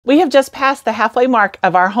We have just passed the halfway mark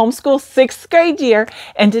of our homeschool 6th grade year,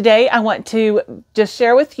 and today I want to just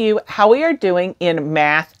share with you how we are doing in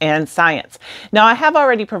math and science. Now, I have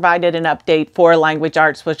already provided an update for language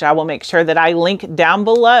arts, which I will make sure that I link down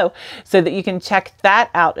below so that you can check that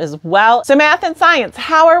out as well. So math and science,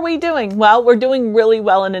 how are we doing? Well, we're doing really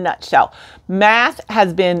well in a nutshell. Math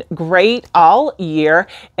has been great all year,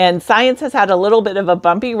 and science has had a little bit of a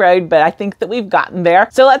bumpy road, but I think that we've gotten there.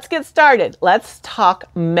 So let's get started. Let's talk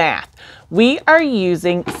math. We are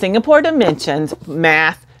using Singapore Dimensions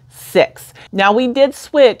Math 6. Now, we did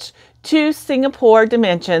switch to Singapore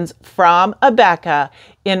Dimensions from Abeka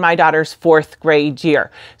in my daughter's 4th grade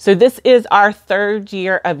year. So this is our 3rd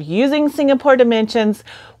year of using Singapore Dimensions.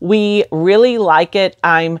 We really like it.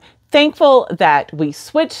 I'm thankful that we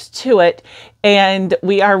switched to it, and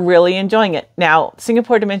we are really enjoying it. Now,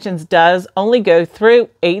 Singapore Dimensions does only go through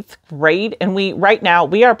 8th grade, and right now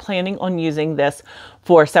we are planning on using this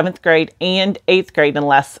for 7th grade and 8th grade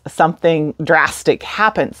unless something drastic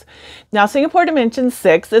happens. Now, Singapore Dimensions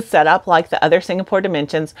 6 is set up like the other Singapore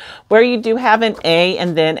Dimensions, where you do have an A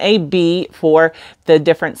and then a B for the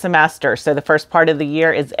different semesters. So the first part of the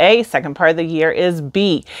year is A, second part of the year is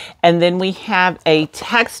B. And then we have a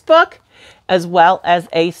textbook as well as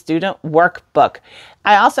a student workbook.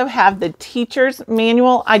 I also have the teacher's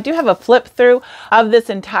manual. I do have a flip through of this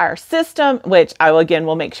entire system, which I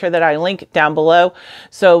will make sure that I link down below.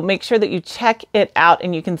 So make sure that you check it out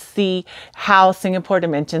and you can see how Singapore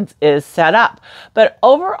Dimensions is set up. But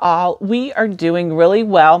overall, we are doing really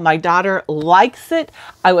well. My daughter likes it.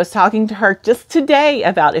 I was talking to her just today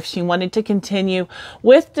about if she wanted to continue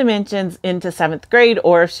with Dimensions into 7th grade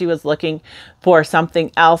or if she was looking for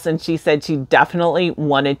something else. And she said she definitely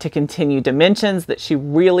wanted to continue Dimensions, that she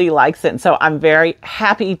really likes it. And so I'm very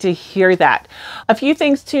happy to hear that. A few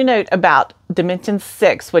things to note about Dimensions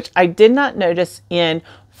 6, which I did not notice in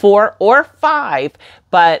 4 or 5,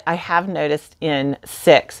 but I have noticed in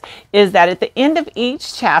 6, is that at the end of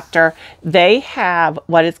each chapter, they have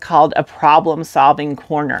what is called a problem-solving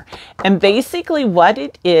corner. And basically what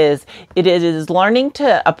it is learning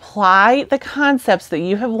to apply the concepts that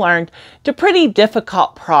you have learned to pretty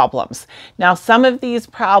difficult problems. Now, some of these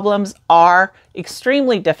problems are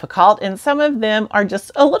extremely difficult, and some of them are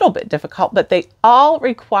just a little bit difficult, but they all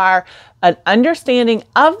require an understanding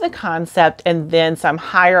of the concept and then some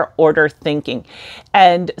higher order thinking.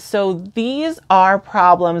 And so these are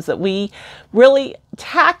problems that we really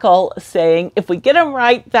tackle saying, if we get them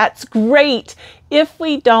right, that's great. If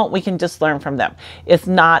we don't, we can just learn from them. It's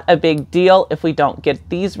not a big deal if we don't get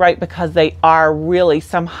these right because they are really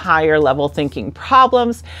some higher level thinking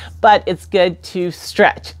problems, but it's good to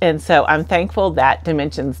stretch. And so I'm thankful that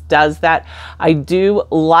Dimensions does that. I do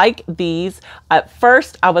like these. At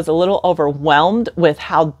first, I was a little overwhelmed with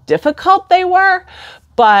how difficult they were,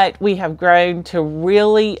 but we have grown to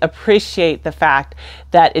really appreciate the fact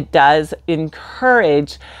that it does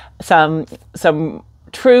encourage some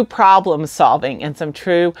true problem solving and some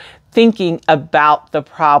true thinking about the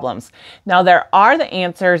problems. Now, there are the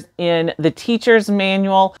answers in the teacher's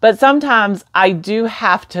manual, but sometimes I do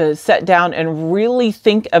have to sit down and really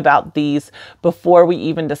think about these before we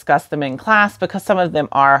even discuss them in class because some of them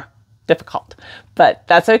are difficult. But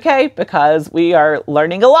that's okay because we are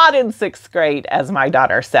learning a lot in 6th grade, as my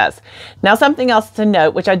daughter says. Now, something else to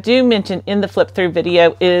note, which I do mention in the flip through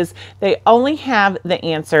video, is they only have the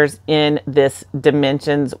answers in this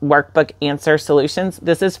Dimensions workbook answer solutions.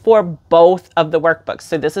 This is for both of the workbooks.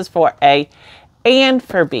 So this is for A and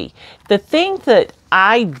for B. The thing that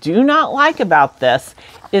I do not like about this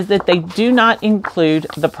is that they do not include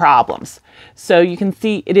the problems. So you can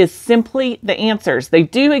see it is simply the answers. They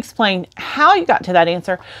do explain how you got to that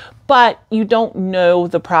answer, but you don't know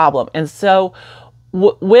the problem. And so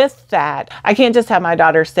with that, I can't just have my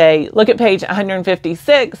daughter say, look at page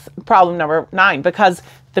 156, problem number 9, because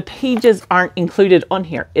the pages aren't included on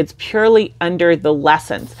here. It's purely under the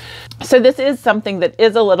lessons. So this is something that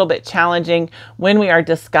is a little bit challenging when we are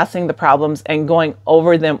discussing the problems and going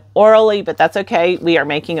over them orally, but that's okay. We are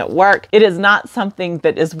making it work. It is not something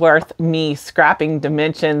that is worth me scrapping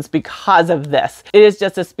Dimensions because of this. It is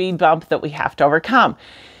just a speed bump that we have to overcome.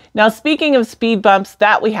 Now, speaking of speed bumps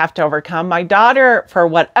that we have to overcome, my daughter, for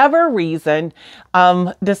whatever reason,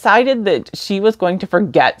 decided that she was going to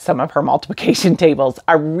forget some of her multiplication tables.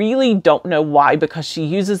 I really don't know why, because she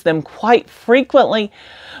uses them quite frequently,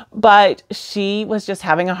 but she was just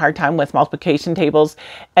having a hard time with multiplication tables.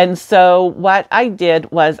 And so what I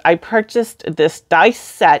did was I purchased this dice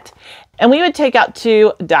set, And we would take out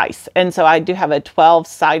 2 dice. And so I do have a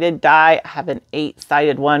 12-sided die. I have an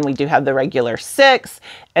 8-sided one. We do have the regular 6.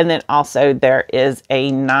 And then also there is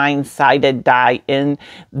a 9-sided die in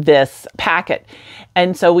this packet.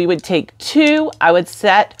 And so we would take 2. I would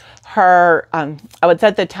set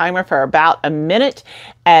the timer for about a minute,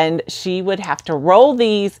 and she would have to roll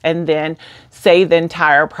these and then say the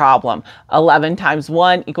entire problem. 11 times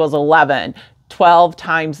 1 equals 11. 12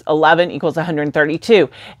 times 11 equals 132.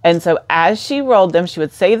 And so as she rolled them, she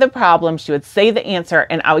would say the problem, she would say the answer,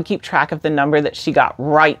 and I would keep track of the number that she got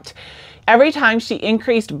right. Every time she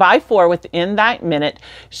increased by 4 within that minute,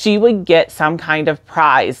 she would get some kind of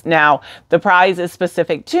prize. Now, the prize is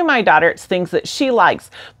specific to my daughter. It's things that she likes,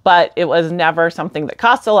 but it was never something that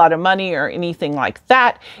cost a lot of money or anything like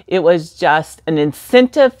that. It was just an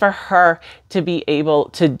incentive for her to be able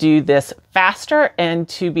to do this faster and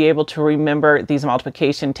to be able to remember these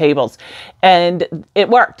multiplication tables. And it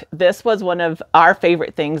worked. This was one of our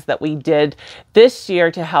favorite things that we did this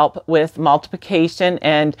year to help with multiplication,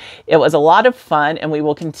 and it was a lot of fun, and we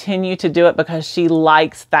will continue to do it because she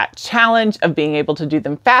likes that challenge of being able to do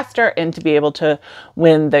them faster and to be able to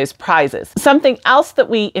win those prizes. Something else that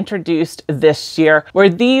we introduced this year were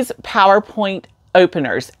these PowerPoint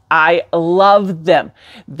openers. I love them.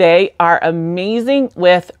 They are amazing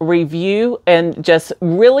with review and just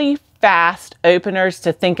really fast openers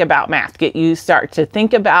to think about math, get you start to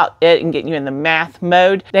think about it and get you in the math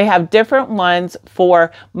mode. They have different ones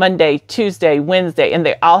for Monday, Tuesday, Wednesday, and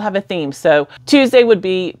they all have a theme. So Tuesday would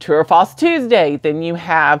be True or False Tuesday. Then you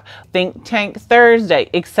have Think Tank Thursday,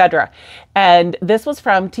 etc. And this was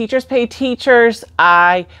from Teachers Pay Teachers.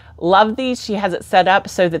 I love these. She has it set up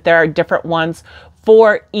so that there are different ones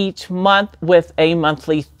for each month with a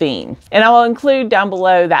monthly theme. And I will include down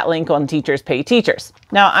below that link on Teachers Pay Teachers.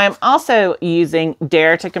 Now, I'm also using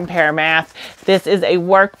Dare to Compare Math. This is a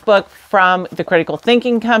workbook from the Critical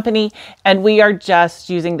Thinking Company, and we are just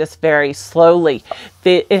using this very slowly.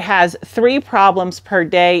 It has 3 problems per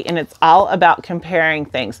day, and it's all about comparing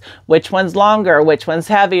things. Which one's longer, which one's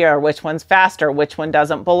heavier, which one's faster, which one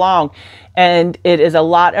doesn't belong. And it is a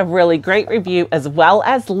lot of really great review as well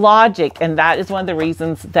as logic, and that is one of the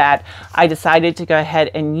reasons that I decided to go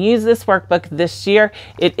ahead and use this workbook this year.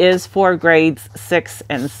 It is for grades 6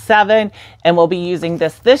 and 7, and we'll be using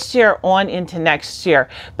this year on into next year.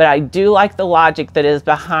 But I do like the logic that is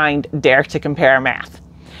behind Dare to Compare Math.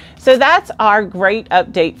 So that's our great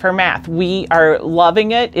update for math. We are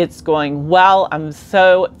loving it. It's going well. I'm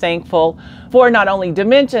so thankful for not only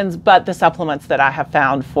dimensions, but the supplements that I have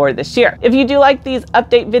found for this year. If you do like these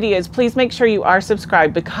update videos, please make sure you are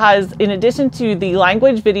subscribed, because in addition to the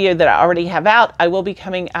language video that I already have out, I will be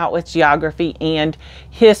coming out with geography and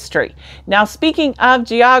history. Now, speaking of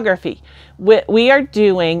geography, we are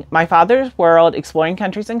doing My Father's World, Exploring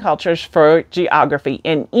Countries and Cultures for geography.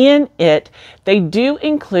 And in it, they do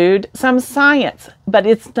include some science, but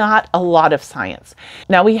it's not a lot of science.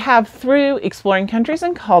 Now, we have through Exploring Countries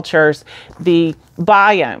and Cultures, the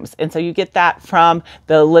biomes. And so you get that from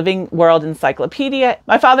the Living World Encyclopedia.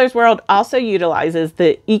 My Father's World also utilizes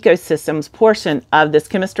the ecosystems portion of this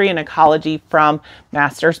chemistry and ecology from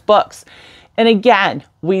Master's books. And again,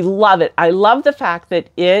 we love it. I love the fact that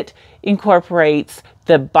it incorporates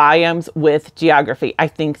the biomes with geography. I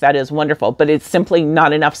think that is wonderful, but it's simply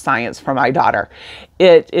not enough science for my daughter.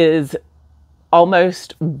 It is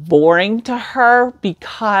almost boring to her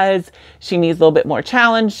because she needs a little bit more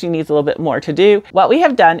challenge. She needs a little bit more to do. What we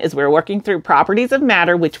have done is we're working through properties of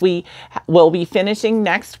matter, which we will be finishing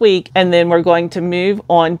next week. And then we're going to move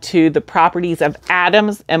on to the properties of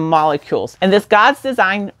atoms and molecules. And this God's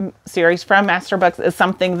Design series from Master Books is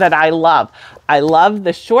something that I love. I love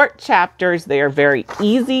the short chapters. They are very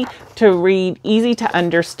easy to read, easy to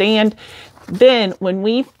understand. Then when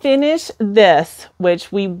we finish this,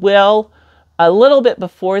 which we will a little bit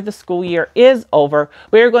before the school year is over,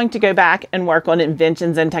 we're going to go back and work on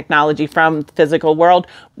inventions and technology from the physical world.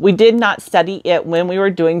 We did not study it when we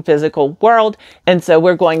were doing physical world, and so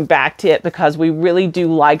we're going back to it because we really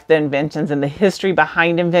do like the inventions and the history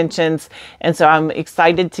behind inventions, and so I'm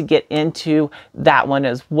excited to get into that one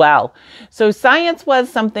as well. So science was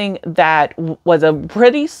something that was a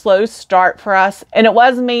pretty slow start for us, and it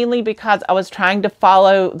was mainly because I was trying to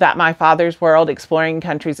follow that My Father's World, Exploring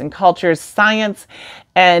Countries and Cultures science,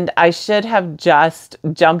 and I should have just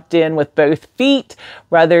jumped in with both feet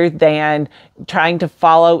rather than trying to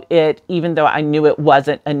follow it, even though I knew it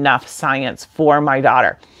wasn't enough science for my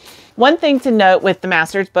daughter. One thing to note with the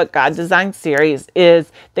Master's Book God Design series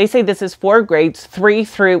is they say this is for grades 3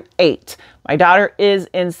 through 8. My daughter is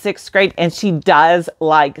in 6th grade and she does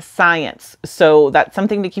like science. So that's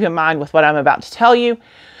something to keep in mind with what I'm about to tell you.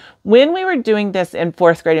 When we were doing this in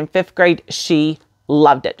 4th grade and 5th grade, she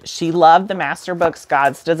loved it. She loved the Master Books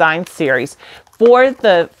God's Design series. For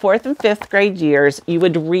the 4th and 5th grade years, you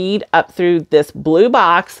would read up through this blue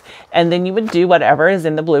box, and then you would do whatever is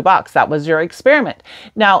in the blue box. That was your experiment.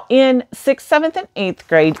 Now, in 6th, 7th, and 8th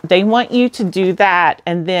grade, they want you to do that,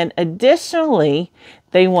 and then additionally,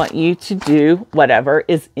 they want you to do whatever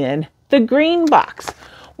is in the green box.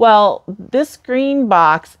 Well, this green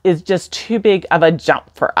box is just too big of a jump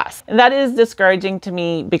for us. And that is discouraging to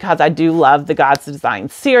me because I do love the God's Design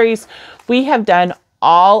series. We have done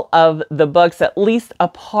all of the books, at least a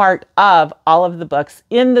part of all of the books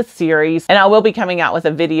in the series. And I will be coming out with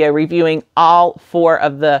a video reviewing all 4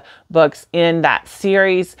 of the books in that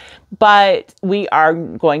series, but we are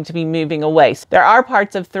going to be moving away. There are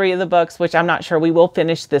parts of 3 of the books, which I'm not sure we will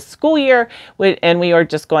finish this school year, and we are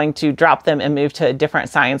just going to drop them and move to a different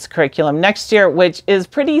science curriculum next year, which is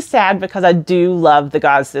pretty sad because I do love the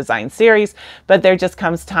God's Design series, but there just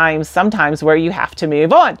comes times sometimes where you have to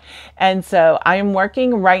move on. And so I am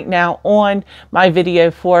working right now on my video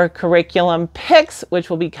for curriculum picks, which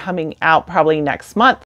will be coming out probably next month.